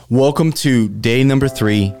Welcome to day number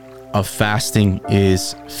 3 of Fasting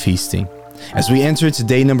is Feasting. As we enter into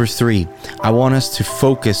day number 3, I want us to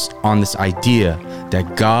focus on this idea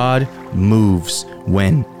that God moves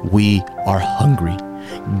when we are hungry.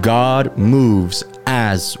 God moves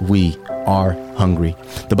as we are hungry.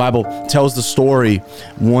 The Bible tells the story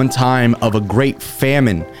one time of a great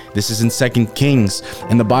famine. This is in 2 Kings.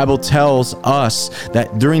 And the Bible tells us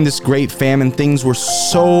that during this great famine, things were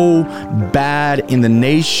so bad in the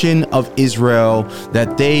nation of Israel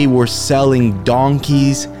that they were selling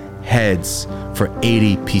donkeys' heads for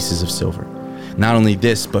 80 pieces of silver. Not only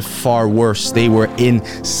this, but far worse, they were in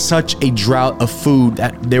such a drought of food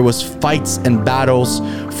that there was fights and battles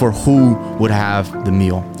for who would have the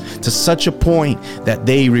meal, to such a point that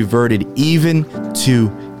they reverted even to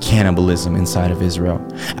cannibalism inside of Israel.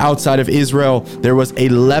 Outside of Israel, there was a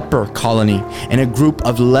leper colony and a group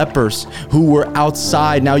of lepers who were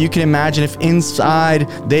outside. Now you can imagine if inside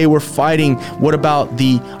they were fighting, what about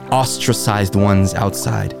the ostracized ones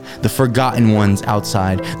outside, the forgotten ones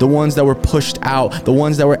outside, the ones that were pushed out, the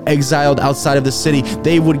ones that were exiled outside of the city?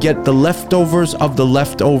 They would get the leftovers of the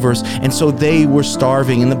leftovers, and so they were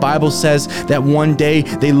starving. And the Bible says that one day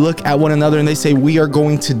they look at one another and they say, we are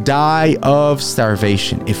going to die of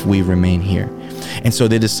starvation if we remain here. And so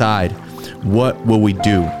they decide, what will we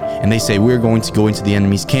do? And they say, we're going to go into the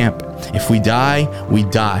enemy's camp. If we die, we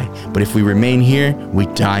die. But if we remain here, we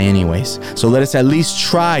die anyways. So let us at least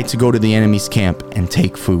try to go to the enemy's camp and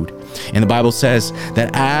take food. And the Bible says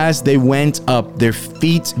that as they went up, their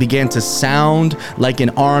feet began to sound like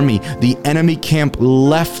an army. The enemy camp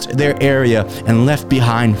left their area and left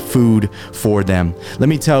behind food for them. Let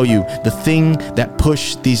me tell you, the thing that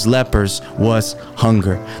pushed these lepers was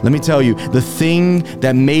hunger. Let me tell you, the thing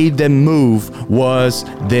that made them move was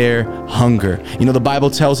their hunger. You know, the Bible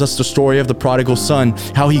tells us the story of the prodigal son,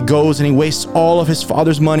 how he goes and he wastes all of his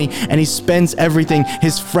father's money and he spends everything.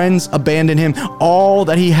 His friends abandon him. All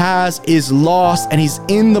that he has is lost, and he's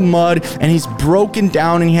in the mud and he's broken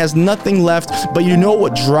down and he has nothing left. But you know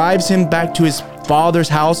what drives him back to his Father's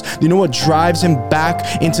house? Do you know what drives him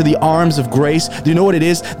back into the arms of grace? Do you know what it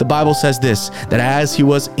is? The Bible says this, that as he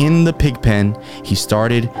was in the pig pen, he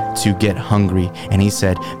started to get hungry, and he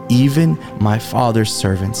said, even my father's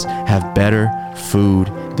servants have better food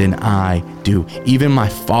than I do. Even my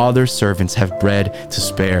father's servants have bread to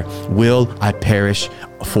spare. Will I perish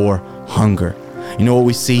for hunger? You know what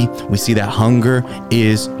we see? We see that hunger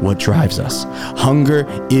is what drives us. Hunger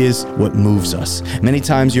is what moves us. Many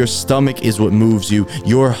times your stomach is what moves you.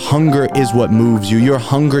 Your hunger is what moves you. Your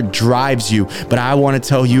hunger drives you. But I want to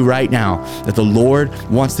tell you right now that the Lord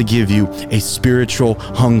wants to give you a spiritual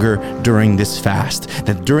hunger during this fast.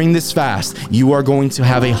 That during this fast, you are going to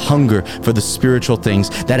have a hunger for the spiritual things.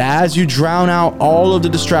 That as you drown out all of the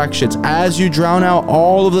distractions, as you drown out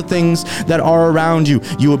all of the things that are around you,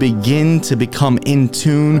 you will begin to become in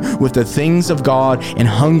tune with the things of God and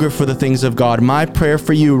hunger for the things of God. My prayer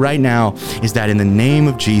for you right now is that in the name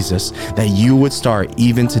of Jesus, that you would start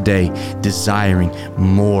even today desiring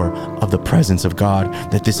more of the presence of God,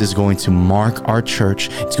 that this is going to mark our church.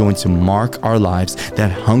 It's going to mark our lives.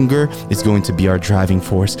 That hunger is going to be our driving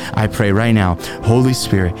force. I pray right now, Holy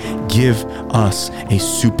Spirit, give us a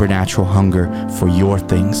supernatural hunger for your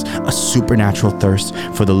things, a supernatural thirst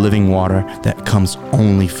for the living water that comes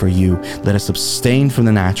only for you. Let us abstain from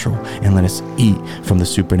the natural and let us eat from the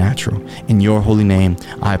supernatural. In your holy name,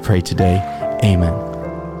 I pray today. Amen.